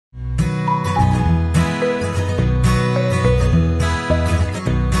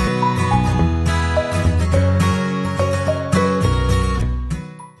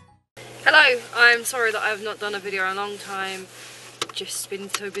I'm sorry that I've not done a video in a long time. Just been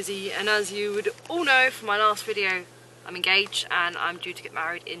so busy, and as you would all know from my last video, I'm engaged and I'm due to get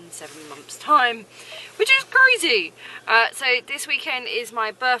married in 7 months' time, which is crazy. So this weekend is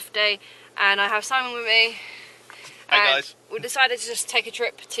my birthday and I have Simon with me. Hey guys. We decided to just take a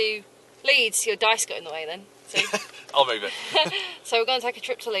trip to Leeds. Your dice got in the way then. So. I'll move it. So we're going to take a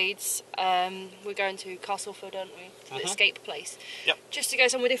trip to Leeds. We're going to Castleford, aren't we? To the escape place. Yep. Just to go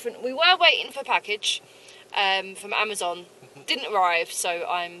somewhere different. We were waiting for a package from Amazon. Didn't arrive, so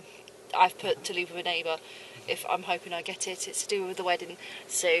I've put to leave with a neighbour. If I'm hoping I get it. It's to do with the wedding,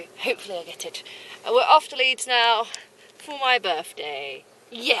 so hopefully I get it. We're off to Leeds now for my birthday.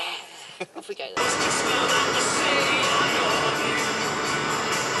 Yeah! Off we go then.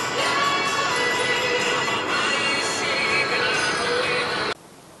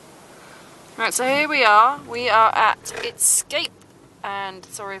 Right, so here we are. We are at Escape, and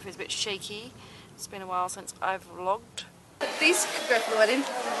sorry if it's a bit shaky. It's been a while since I've vlogged. These could go for the wedding.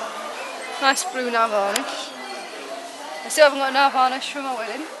 Nice blue nail varnish. I still haven't got a nail varnish for my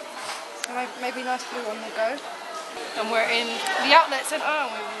wedding, so maybe nice blue one will go. And we're in the outlet centre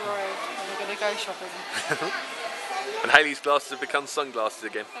and we've arrived and we're going to go shopping. And Hayley's glasses have become sunglasses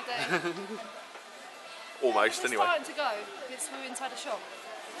again. Have they? Almost, anyway. It's starting to go. We're inside the shop.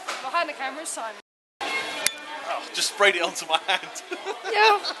 Behind the camera is Simon. Oh, just sprayed it onto my hand.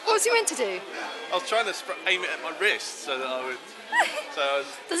 Yeah, what was he meant to do? I was trying to aim it at my wrist so that I would...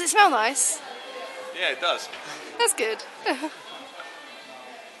 Does it smell nice? Yeah, it does. That's good. But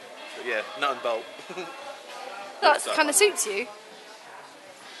yeah, nut and bolt. That kind of suits you.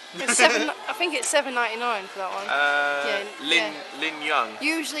 It's I think it's $7.99 for that one. Lin Young.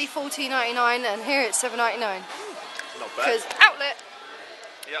 Usually $14.99 and here it's $7.99. Not bad. Because outlet.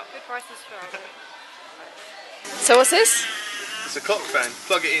 Yeah. Good prices for outlet. So what's this? It's a clock fan.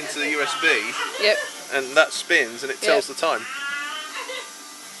 Plug it into the USB. Yep. And that spins and it tells the time.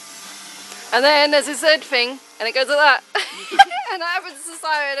 And then there's this third thing and it goes like that. And that happens to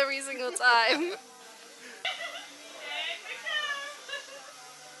Simon every single time.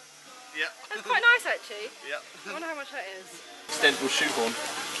 Yeah. That's quite nice actually. Yeah. I wonder how much that is. Extendable shoehorn.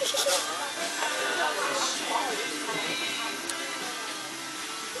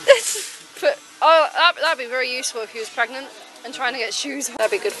 But that'd be very useful if he was pregnant and trying to get shoes.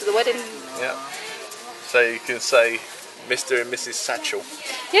 That'd be good for the wedding. Yeah. So you can say Mr. and Mrs. Satchel.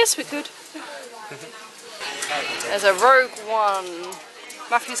 Yes, we could. There's a Rogue One.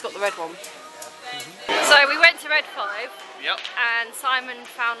 Matthew's got the red one. So we went to Red 5. Yep. And Simon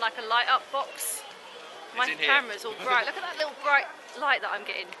found like a light up box. My camera's all bright. Look at that little bright light that I'm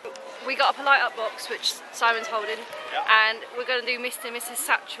getting. We got up a light up box which Simon's holding, and we're going to do Mr. and Mrs.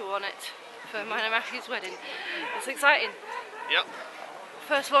 Satchel on it for mine and Matthew's wedding. It's exciting. Yep.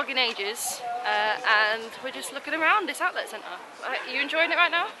 First vlog in ages, and we're just looking around this outlet centre. Are you enjoying it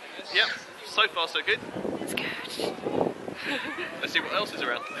right now? Yep. So far so good. It's good. Let's see what else is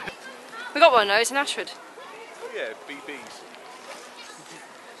around. We got one of those in Ashford. Oh yeah, BBs.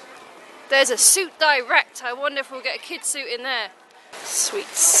 There's a Suit Direct. I wonder if we'll get a kid suit in there.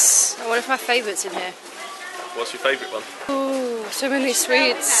 Sweets. I wonder if my favourite's in here. What's your favourite one? Ooh, so many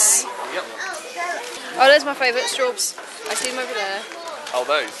sweets. Yep. Oh, there's my favourite, straws. I see them over there. Oh,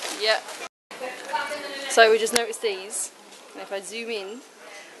 those? Yeah. So we just noticed these. And if I zoom in,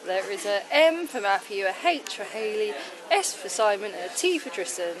 there is a M for Matthew, a H for Hayley, S for Simon, and a T for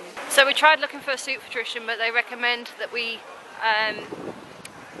Tristan. So we tried looking for a suit for Tristan, but they recommend that we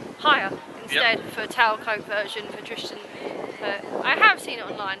hire instead for a towel coat version for Tristan. But I have seen it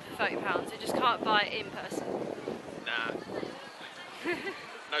online for £30. I just can't buy it in person. Nah.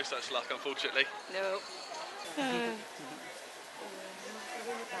 No such luck, unfortunately. No.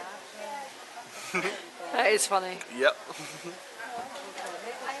 That is funny. Yep.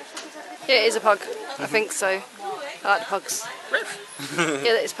 Yeah, it is a pug. I think so. I like the pugs.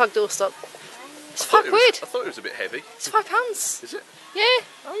 Yeah, it's pug doorstop. It's quite weird. I thought it was a bit heavy. It's £5. Is it? Yeah.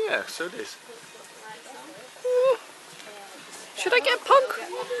 Oh yeah, so it is. Should I get a pug?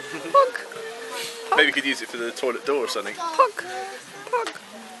 Pug. Maybe we could use it for the toilet door or something. Pug.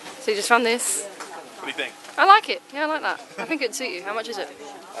 So you just found this? What do you think? I like it. Yeah, I like that. I think it'd suit you. How much is it?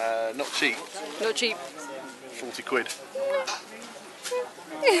 Not cheap. Not cheap. 40 quid.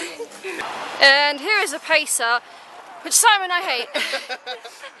 And here is a pacer, which Simon I hate.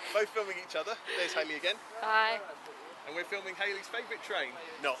 Both filming each other. There's Hayley again. Hi. And we're filming Hayley's favourite train.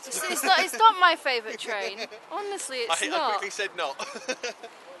 Not. It's not my favourite train. Honestly, it's not. I quickly said not.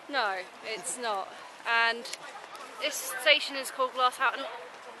 No, it's not. And this station is called Glasshoughton.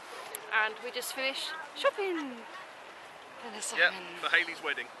 And we just finished shopping. Yeah, for Hayley's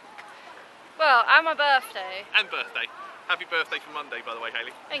wedding. Well, and my birthday. And birthday. Happy birthday for Monday, by the way,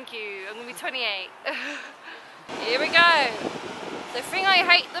 Hayley. Thank you. I'm going to be 28. Here we go. The thing I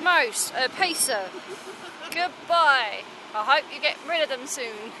hate the most, a pacer. Goodbye. I hope you get rid of them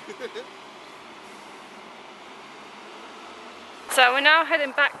soon. So we're now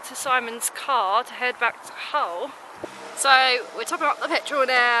heading back to Simon's car to head back to Hull. So we're topping up the petrol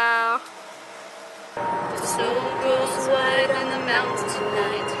now. The snow goes wide on the mountains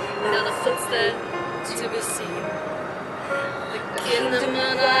tonight, not a footstep to be seen. The kingdom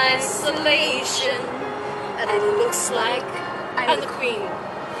of isolation, and it looks like I'm the queen.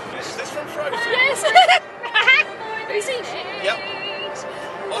 Is this from Frozen? Yes! Have you seen it? Yep.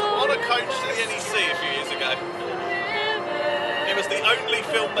 On a coach to the NEC a few years ago. It was the only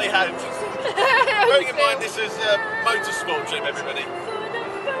film they had. Bearing in mind this is a motorsport gym, everybody.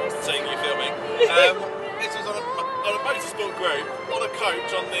 Seeing you filming. This was on a motorsport group, on a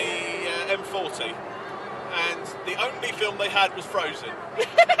coach on the M40. And the only film they had was Frozen.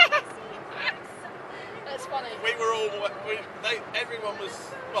 That's funny. We were all, everyone was,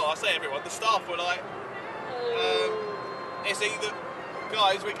 well I say everyone, the staff were like, it's either,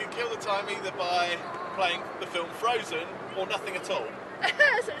 guys, we can kill the time either by playing the film Frozen or nothing at all.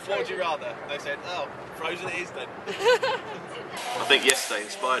 What would you rather? They said, oh, Frozen it is then. I think yesterday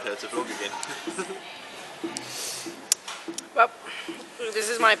inspired her to vlog again. Well, this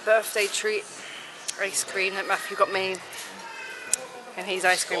is my birthday treat. Ice cream that Matthew got me. And his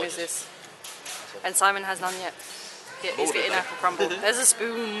ice cream is this. And Simon has none yet. He's getting apple crumble. There's a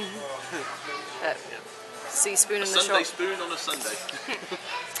spoon. See spoon in the shop. Sunday spoon on a Sunday.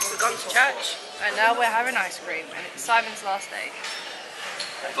 We've gone to church and now we're having ice cream and it's Simon's last day.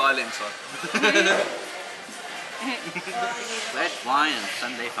 Violin time. Red wine and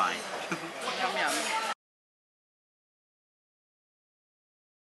Sunday fine. Yum yum.